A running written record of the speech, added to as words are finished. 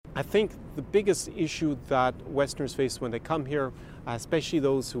I think the biggest issue that Westerners face when they come here, especially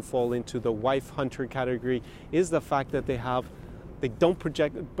those who fall into the wife hunter category, is the fact that they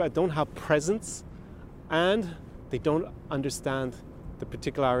don't have presence, and they don't understand the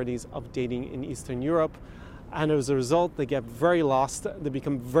particularities of dating in Eastern Europe. And as a result, they get very lost. They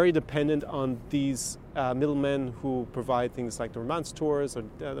become very dependent on these middlemen who provide things like the romance tours or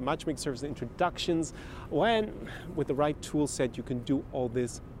the matchmaking service introductions, when with the right tool set, you can do all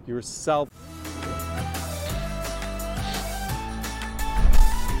this yourself.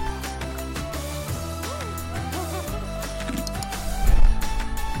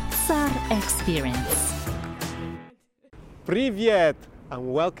 SAR Experience. Привет!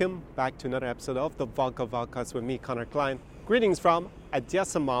 And welcome back to another episode of the Valka Valkas with me, Connor Klein. Greetings from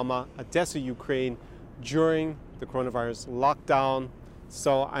Odessa Mama, Odessa, Ukraine, during the coronavirus lockdown.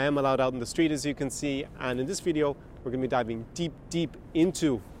 So I am allowed out in the street, as you can see, and in this video we're going to be diving deep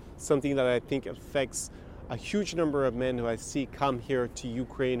into something that I think affects a huge number of men who I see come here to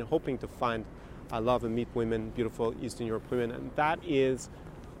Ukraine hoping to find love and meet women, beautiful Eastern Europe women, and that is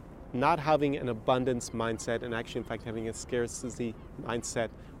not having an abundance mindset, and actually in fact having a scarcity mindset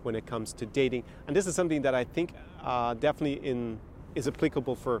when it comes to dating. And this is something that I think definitely is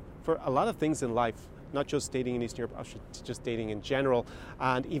applicable for a lot of things in life, not just dating in Eastern Europe, just dating in general,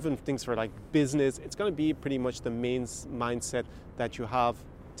 and even things for like business. It's going to be pretty much the main mindset that you have,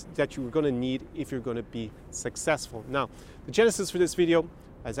 that you're going to need if you're going to be successful. Now, the genesis for this video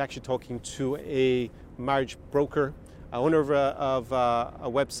is actually talking to a marriage broker, owner of a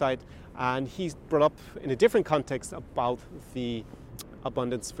website, and he brought up in a different context about the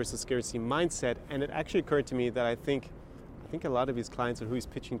abundance versus scarcity mindset. And it actually occurred to me that I think a lot of his clients and who he's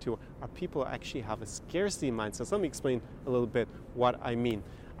pitching to are people who actually have a scarcity mindset. So let me explain a little bit what I mean.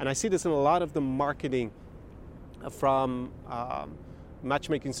 And I see this in a lot of the marketing from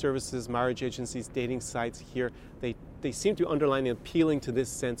matchmaking services, marriage agencies, dating sites here. They seem to underline and appealing to this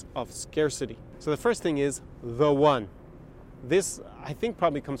sense of scarcity. So the first thing is the one. This, I think,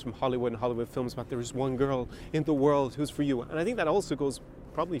 probably comes from Hollywood and Hollywood films about there's one girl in the world who's for you. And I think that also goes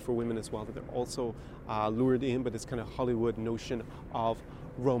probably for women as well, that they're also lured in by this kind of Hollywood notion of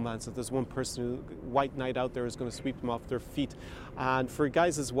romance, that there's one person, white knight out there, is going to sweep them off their feet. And for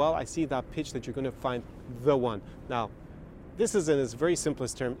guys as well, I see that pitch that you're going to find the one. Now, this is in its very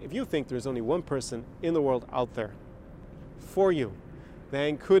simplest term. If you think there's only one person in the world out there for you,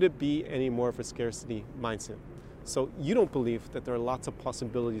 then could it be any more of a scarcity mindset? So you don't believe that there are lots of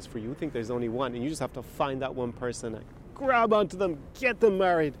possibilities for you. You think there's only one, and you just have to find that one person and grab onto them, get them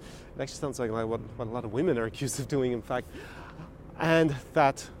married. It actually sounds like what a lot of women are accused of doing, in fact. And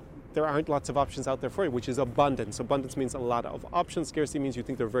that there aren't lots of options out there for you, which is abundance. Abundance means a lot of options. Scarcity means you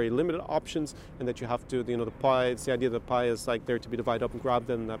think there are very limited options, and that you have to, the pie, it's the idea that the pie is like there to be divided up and grab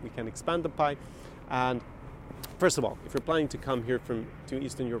them, that we can expand the pie. And first of all, if you're planning to come here to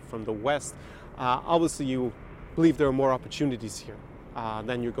Eastern Europe from the West, obviously you believe there are more opportunities here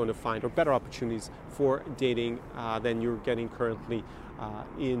than you're going to find, or better opportunities for dating than you're getting currently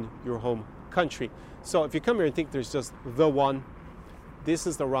in your home country. So if you come here and think there's just the one, this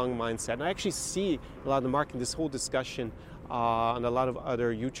is the wrong mindset. And I actually see a lot of the marketing, this whole discussion on a lot of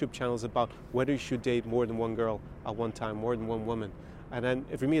other YouTube channels about whether you should date more than one girl at one time, more than one woman. And then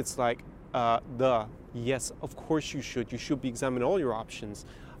for me, it's like, yes, of course you should. You should be examining all your options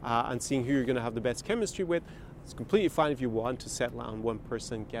and seeing who you're going to have the best chemistry with. It's completely fine if you want to settle on one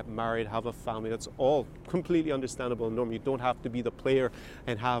person, get married, have a family. That's all completely understandable and normal. You don't have to be the player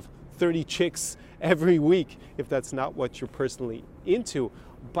and have 30 chicks every week if that's not what you're personally into.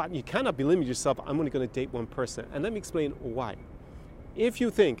 But you cannot be limiting yourself. I'm only going to date one person. And let me explain why. If you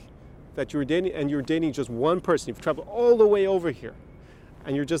think that you're dating just one person, you've traveled all the way over here,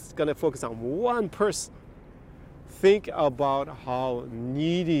 and you're just going to focus on one person, think about how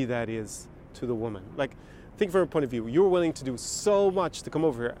needy that is to the woman. Like, think from her point of view. You're willing to do so much to come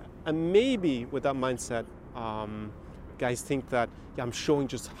over here. And maybe with that mindset, guys think that, yeah, I'm showing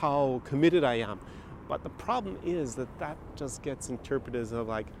just how committed I am. But the problem is that just gets interpreted as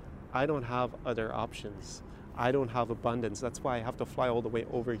like, I don't have other options. I don't have abundance. That's why I have to fly all the way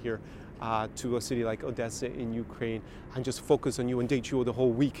over here to a city like Odessa in Ukraine and just focus on you and date you the whole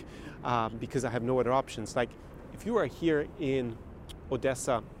week because I have no other options. Like, if you are here in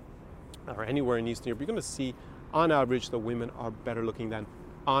Odessa or anywhere in Eastern Europe, you're going to see, on average, the women are better looking than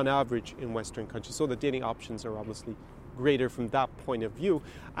on average in Western countries. So the dating options are obviously greater from that point of view.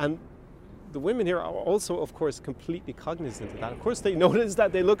 And the women here are also, of course, completely cognizant of that. Of course, they notice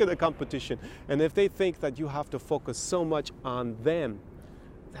that, they look at the competition. And if they think that you have to focus so much on them,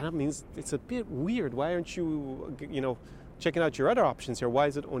 that means it's a bit weird. Why aren't you, checking out your other options here. Why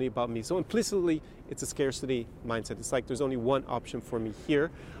is it only about me? So implicitly, it's a scarcity mindset. It's like there's only one option for me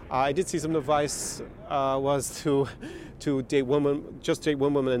here. I did see some advice was to date just date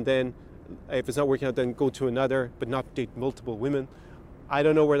one woman, and then if it's not working out, then go to another, but not date multiple women. I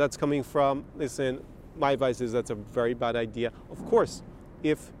don't know where that's coming from. Listen, my advice is that's a very bad idea. Of course,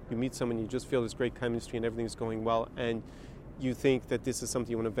 if you meet someone, you just feel this great chemistry and everything's going well, and you think that this is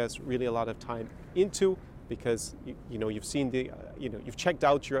something you want to invest really a lot of time into, because you've seen you've checked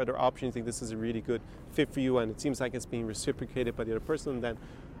out your other options, you think this is a really good fit for you, and it seems like it's being reciprocated by the other person, then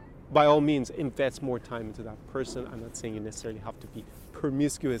by all means invest more time into that person. I'm not saying you necessarily have to be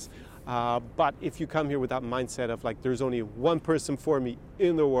promiscuous, but if you come here with that mindset of like there's only one person for me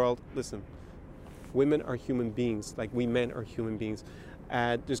in the world, listen, women are human beings like we men are human beings,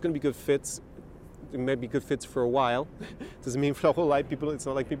 and there's going to be good fits. There may be good fits for a while. Doesn't mean for the whole life. It's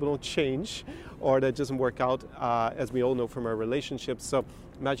not like people don't change or that doesn't work out, as we all know from our relationships. So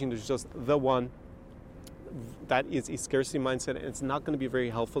imagine there's just the one. That is a scarcity mindset, and it's not going to be very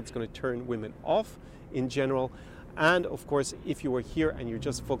helpful. It's going to turn women off in general. And of course, if you were here and you're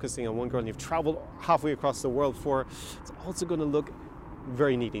just focusing on one girl and you've traveled halfway across the world for, it's also going to look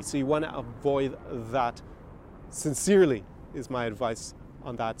very needy. So you want to avoid that. Sincerely is my advice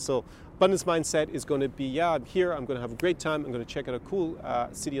on that. So abundance mindset is going to be, yeah, I'm here, I'm going to have a great time, I'm going to check out a cool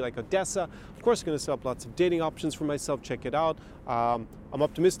city like Odessa. Of course, I'm going to set up lots of dating options for myself, check it out. I'm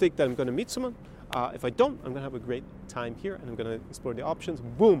optimistic that I'm going to meet someone. If I don't, I'm going to have a great time here and I'm going to explore the options.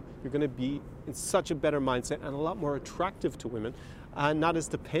 Boom, you're going to be in such a better mindset and a lot more attractive to women, and not as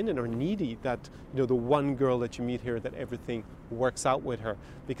dependent or needy that, the one girl that you meet here, that everything works out with her.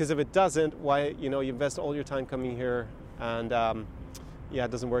 Because if it doesn't, why, you invest all your time coming here and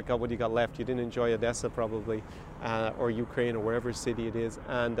it doesn't work out, what you got left. You didn't enjoy Odessa probably, or Ukraine, or wherever city it is.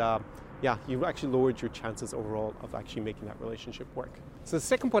 And you've actually lowered your chances overall of actually making that relationship work. So the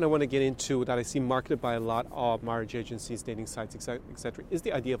second point I want to get into that I see marketed by a lot of marriage agencies, dating sites, etc., is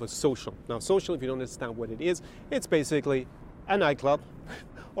the idea of a social. Now, social, if you don't understand what it is, it's basically a nightclub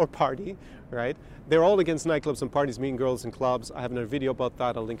or party, right? They're all against nightclubs and parties, meeting girls in clubs. I have another video about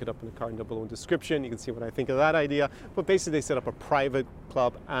that. I'll link it up in the card down below in the description. You can see what I think of that idea. But basically, they set up a private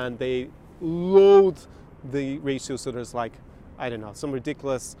club and they load the ratio. So there's like, I don't know, some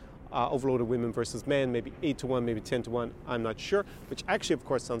ridiculous overloaded women versus men, maybe 8-to-1, maybe 10-to-1, I'm not sure, which actually, of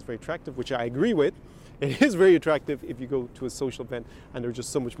course, sounds very attractive, which I agree with. It is very attractive if you go to a social event and there are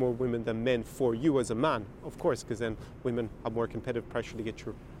just so much more women than men for you as a man, of course, because then women have more competitive pressure to get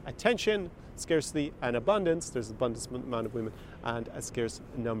your attention, scarcity and abundance. There's an abundance amount of women and a scarce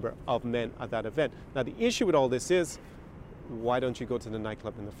number of men at that event. Now, the issue with all this is, why don't you go to the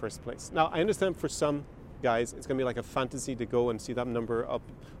nightclub in the first place? Now, I understand for some guys, it's going to be like a fantasy to go and see that number of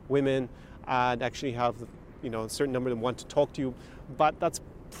women and actually have, a certain number of them want to talk to you. But that's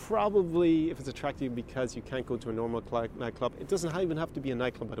probably, if it's attractive, because you can't go to a normal nightclub. It doesn't even have to be a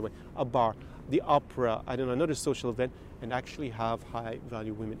nightclub, by the way, a bar, the opera, another social event, and actually have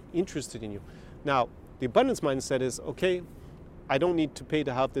high-value women interested in you. Now, the abundance mindset is, okay, I don't need to pay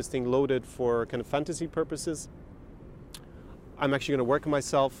to have this thing loaded for kind of fantasy purposes. I'm actually going to work on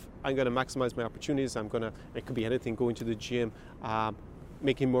myself. I'm going to maximize my opportunities. It could be anything, going to the gym,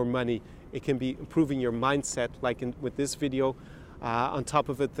 making more money. It can be improving your mindset, like with this video. On top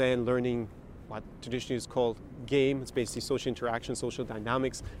of it, then learning what traditionally is called game. It's basically social interaction, social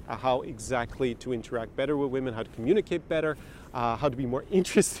dynamics, how exactly to interact better with women, how to communicate better, how to be more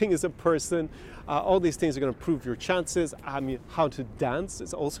interesting as a person. All these things are going to improve your chances. How to dance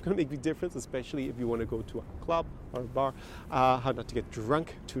is also going to make a big difference, especially if you want to go to a club or a bar. How not to get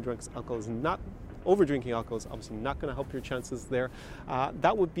drunk. Too drunk, alcohol is not, over drinking alcohol is obviously not going to help your chances there.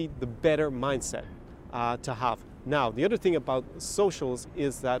 That would be the better mindset to have. Now, the other thing about socials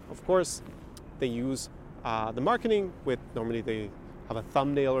is that, of course, they use the marketing with, normally they have a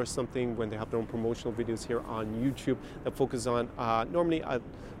thumbnail or something when they have their own promotional videos here on YouTube that focus on, normally I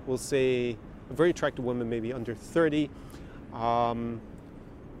will say, a very attractive woman, maybe under 30. And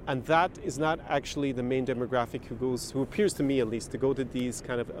that is not actually the main demographic who appears to me at least, to go to these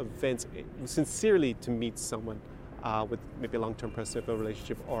kind of events sincerely to meet someone with maybe a long-term personal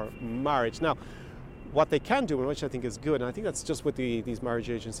relationship or marriage. Now, what they can do, and which I think is good, and I think that's just with these marriage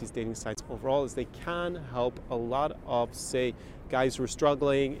agencies, dating sites overall, is they can help a lot of, say, guys who are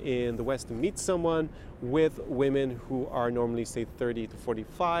struggling in the West to meet someone with women who are normally, say, 30 to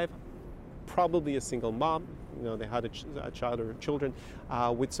 45, probably a single mom, they had a child or children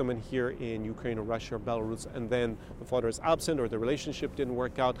with someone here in Ukraine or Russia or Belarus, and then the father is absent or the relationship didn't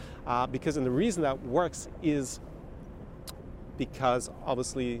work out. And the reason that works is because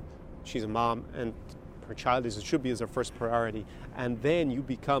obviously she's a mom and her child is, it should be as her first priority. And then you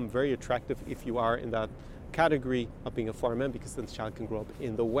become very attractive if you are in that category of being a foreign man, because then the child can grow up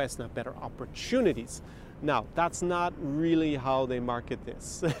in the West and have better opportunities. Now, that's not really how they market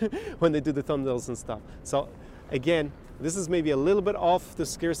this when they do the thumbnails and stuff. So again, this is maybe a little bit off the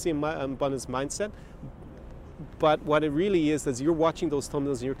scarcity and abundance mindset, but what it really is you're watching those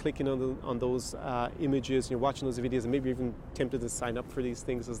thumbnails and you're clicking on those images, and you're watching those videos, and maybe even tempted to sign up for these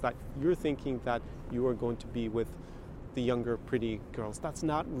things, is that you're thinking that you are going to be with the younger, pretty girls. That's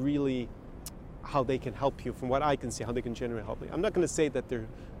not really how they can help you, from what I can see, how they can generally help you. I'm not going to say that they're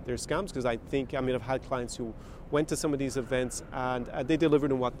scams, because I've had clients who went to some of these events and they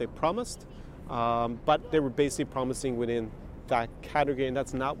delivered on what they promised, but they were basically promising within that category, and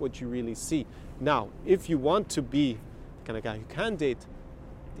that's not what you really see. Now, if you want to be the kind of guy who can date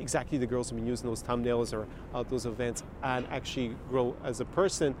exactly the girls who've been using those thumbnails or at those events and actually grow as a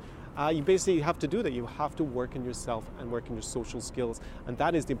person, you basically have to do that. You have to work on yourself and work on your social skills, and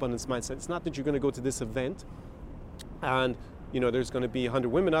that is the abundance mindset. It's not that you're going to go to this event and there's going to be 100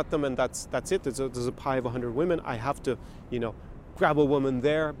 women at them and that's it. There's a pie of 100 women. I have to grab a woman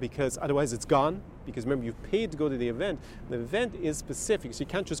there, because otherwise it's gone. Because remember, you've paid to go to the event. The event is specific, so you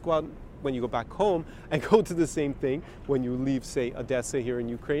can't just go out when you go back home and go to the same thing when you leave, say, Odessa here in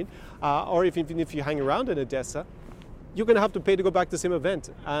Ukraine, or even if you hang around in Odessa, you're going to have to pay to go back to the same event,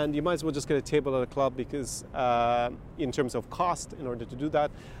 and you might as well just get a table at a club, because in terms of cost, in order to do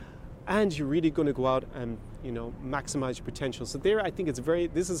that, and you're really going to go out and maximize your potential. So there, I think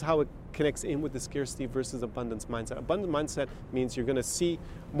this is how it connects in with the scarcity versus abundance mindset. Abundant mindset means you're going to see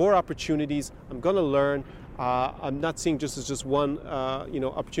more opportunities. I'm going to learn. I'm not seeing just one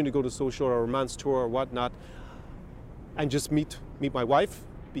opportunity to go to social or romance tour or whatnot, and just meet my wife,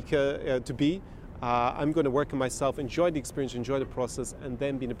 because I'm going to work on myself, enjoy the experience, enjoy the process, and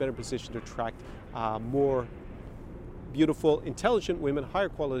then be in a better position to attract more beautiful, intelligent women, higher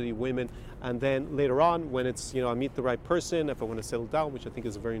quality women. And then later on, when it's, I meet the right person, if I want to settle down, which I think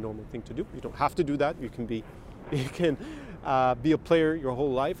is a very normal thing to do. You don't have to do that. You can be a player your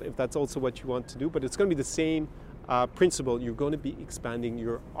whole life if that's also what you want to do. But it's going to be the same principle. You're going to be expanding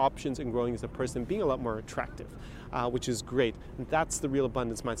your options and growing as a person, being a lot more attractive, which is great. And that's the real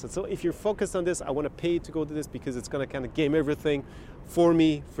abundance mindset. So if you're focused on this, I want to pay to go to this because it's going to kind of game everything for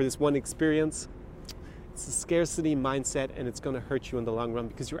me for this one experience. It's a scarcity mindset, and it's going to hurt you in the long run,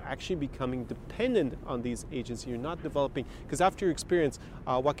 because you're actually becoming dependent on these agents. You're not developing, because after your experience,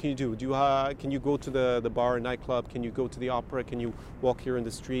 what can you do? Can you go to the bar or nightclub? Can you go to the opera? Can you walk here in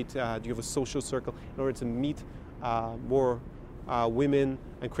the street? Do you have a social circle in order to meet more women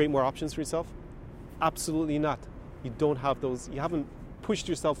and create more options for yourself? Absolutely not. You don't have those. You haven't pushed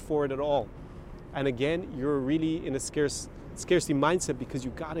yourself forward at all. And again, you're really in a scarcity mindset, because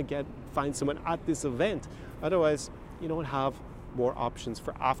you got to find someone at this event. Otherwise, you don't have more options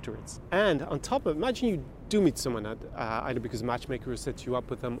for afterwards. And on top of it, imagine you do meet someone at either because a matchmaker sets you up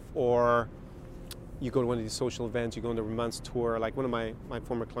with them, or you go to one of these social events, you go on the romance tour. Like one of my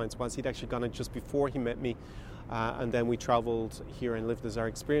former clients he'd actually gone it just before he met me, and then we traveled here and lived as our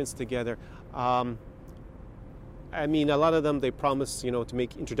experience together. A lot of them, they promise, to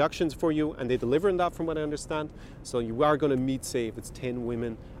make introductions for you, and they deliver on that from what I understand. So you are going to meet, say, if it's 10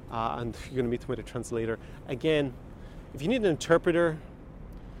 women, and you're going to meet them with a translator. Again, if you need an interpreter,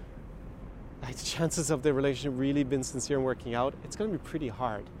 the chances of the relationship really being sincere and working out, it's going to be pretty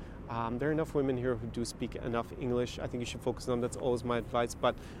hard. There are enough women here who do speak enough English. I think you should focus on them. That's always my advice.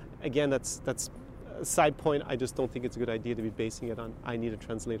 But again, that's a side point. I just don't think it's a good idea to be basing it on I need a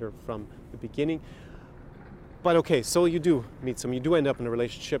translator from the beginning. But okay, so you do meet someone, you do end up in a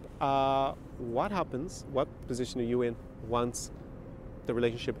relationship. What happens, what position are you in once the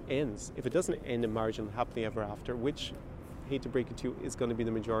relationship ends? If it doesn't end in marriage and happily ever after, which, hate to break it to you, is going to be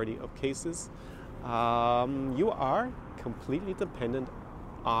the majority of cases, you are completely dependent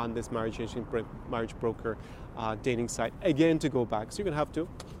on this marriage broker dating site, again, to go back. So you're going to have to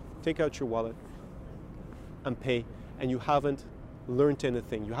take out your wallet and pay, and you haven't learned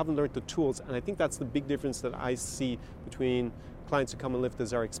anything. You haven't learned the tools, and I think that's the big difference that I see between clients who come and live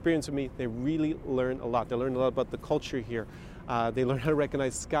this our experience with me. They really learn a lot. They learn a lot about the culture here. They learn how to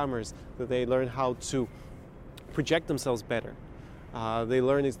recognize scammers. They learn how to project themselves better. They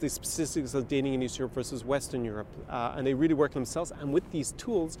learn the specifics of dating in East Europe versus Western Europe, and they really work themselves. And with these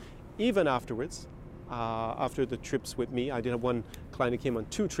tools, even afterwards, after the trips with me, I did have one client who came on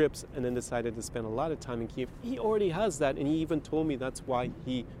 2 trips and then decided to spend a lot of time in Kiev. He already has that, and he even told me that's why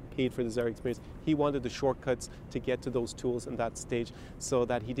he paid for the Zara experience. He wanted the shortcuts to get to those tools in that stage, so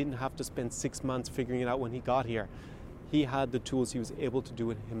that he didn't have to spend 6 months figuring it out when he got here. he had the tools, he was able to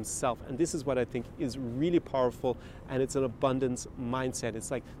do it himself. And this is what I think is really powerful, and it's an abundance mindset. It's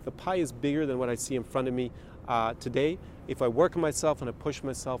like the pie is bigger than what I see in front of me today. If I work on myself and I push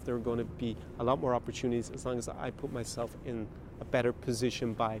myself, there are going to be a lot more opportunities as long as I put myself in a better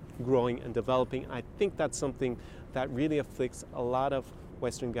position by growing and developing. I think that's something that really afflicts a lot of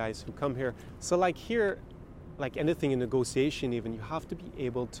Western guys who come here. So like here, like anything in negotiation even, you have to be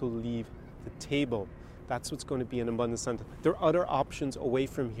able to leave the table. That's what's going to be an abundance center. There are other options away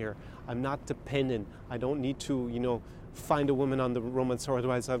from here. I'm not dependent. I don't need to, find a woman on the romance, or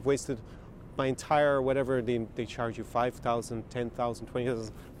otherwise I've wasted my entire, whatever they charge you, 5,000, 10,000,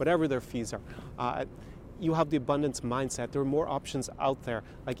 20,000, whatever their fees are. You have the abundance mindset. There are more options out there.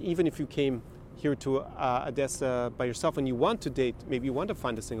 Like even if you came here to Odessa by yourself and you want to date, maybe you want to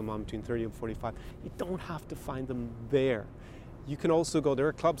find a single mom between 30 and 45, you don't have to find them there. You can also go, there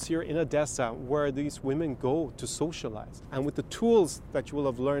are clubs here in Odessa where these women go to socialize. And with the tools that you will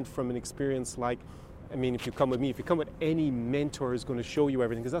have learned from an experience like, if you come with me, if you come with any mentor who's going to show you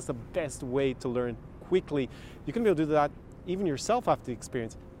everything, because that's the best way to learn quickly. You can be able to do that even yourself after the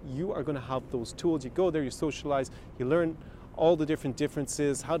experience. You are going to have those tools. You go there, you socialize, you learn all the different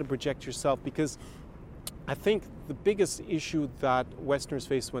differences, how to project yourself, because I think the biggest issue that Westerners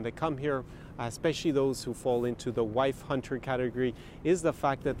face when they come here, especially those who fall into the wife hunter category, is the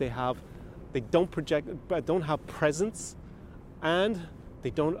fact that they don't have presence, and they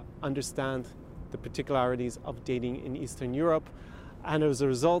don't understand the particularities of dating in Eastern Europe. And as a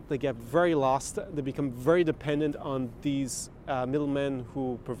result, they get very lost. They become very dependent on these middlemen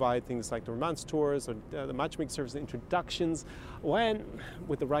who provide things like the romance tours or the matchmaking service, introductions, when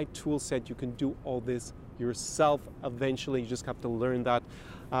with the right tool set, you can do all this yourself eventually. You just have to learn that.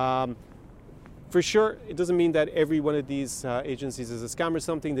 For sure, it doesn't mean that every one of these agencies is a scam or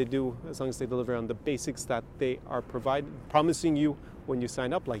something. They do, as long as they deliver on the basics that they are promising you when you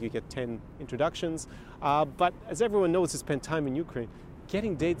sign up, like you get 10 introductions. But as everyone knows who spent time in Ukraine,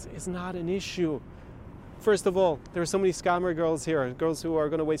 getting dates is not an issue. First of all, there are so many scammer girls here, girls who are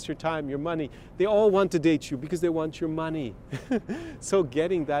going to waste your time, your money. They all want to date you because they want your money. So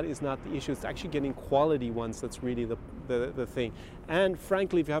getting that is not the issue. It's actually getting quality ones that's really the thing. And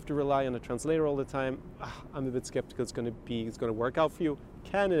frankly, if you have to rely on a translator all the time, I'm a bit skeptical it's going to work out for you.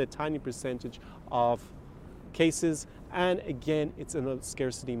 Can in a tiny percentage of cases. And again, it's a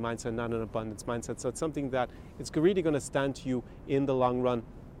scarcity mindset, not an abundance mindset. So it's something that it's really going to stand to you in the long run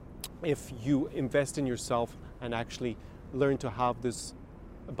if you invest in yourself and actually learn to have this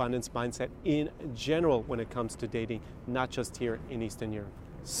abundance mindset in general when it comes to dating, not just here in Eastern Europe.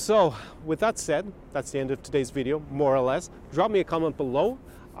 So with that said, that's the end of today's video, more or less. Drop me a comment below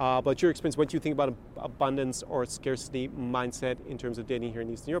about your experience, what you think about abundance or scarcity mindset in terms of dating here in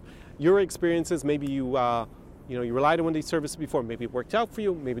Eastern Europe. Your experiences, maybe you relied on one of these services before, maybe it worked out for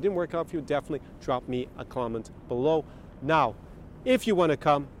you, maybe it didn't work out for you, definitely drop me a comment below. Now, if you want to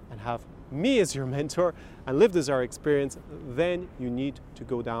come and have me as your mentor and live this our experience, then you need to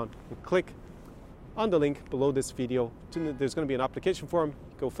go down and click on the link below this video. There's going to be an application form.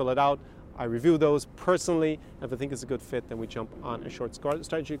 Go fill it out. I review those personally. If I think it's a good fit, then we jump on a short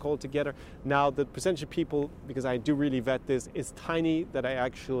strategy call together. Now, the percentage of people, because I do really vet this, is tiny that I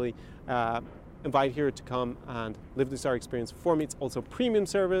actually invite here to come and live this our experience for me. It's also a premium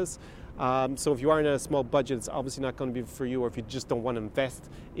service. So if you are in a small budget, it's obviously not going to be for you, or if you just don't want to invest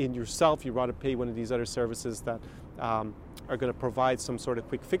in yourself, you'd rather pay one of these other services that are going to provide some sort of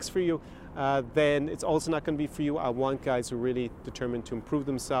quick fix for you, then it's also not going to be for you. I want guys who are really determined to improve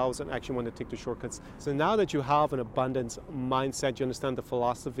themselves and actually want to take the shortcuts. So now that you have an abundance mindset, you understand the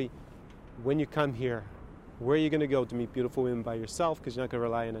philosophy, when you come here, where are you going to go to meet beautiful women by yourself, because you're not going to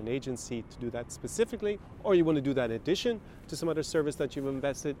rely on an agency to do that specifically, or you want to do that in addition to some other service that you've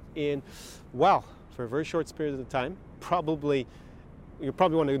invested in, well, for a very short period of time, you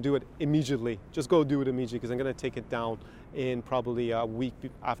probably want to do it immediately. Just go do it immediately, because I'm going to take it down in probably a week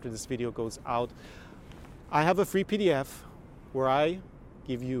after this video goes out. I have a free PDF where I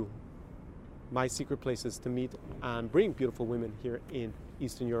give you my secret places to meet and bring beautiful women here in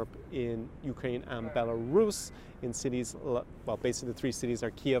Eastern Europe, in Ukraine and Belarus, in cities, well, basically the three cities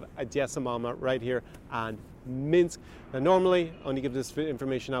are Kiev, Odessa, Mama, right here, and Minsk. Now, normally, I only give this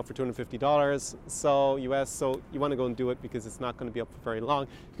information out for $250, so US, so you want to go and do it because it's not going to be up for very long.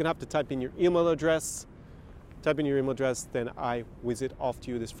 You're going to have to type in your email address. Type in your email address, then I whiz it off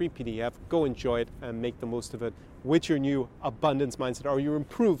to you, this free PDF. Go enjoy it and make the most of it with your new abundance mindset or your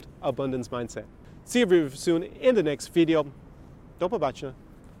improved abundance mindset. See you very soon in the next video. Do побачення.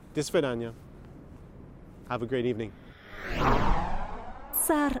 До свидання. Have a great evening.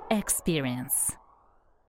 SAR Experience.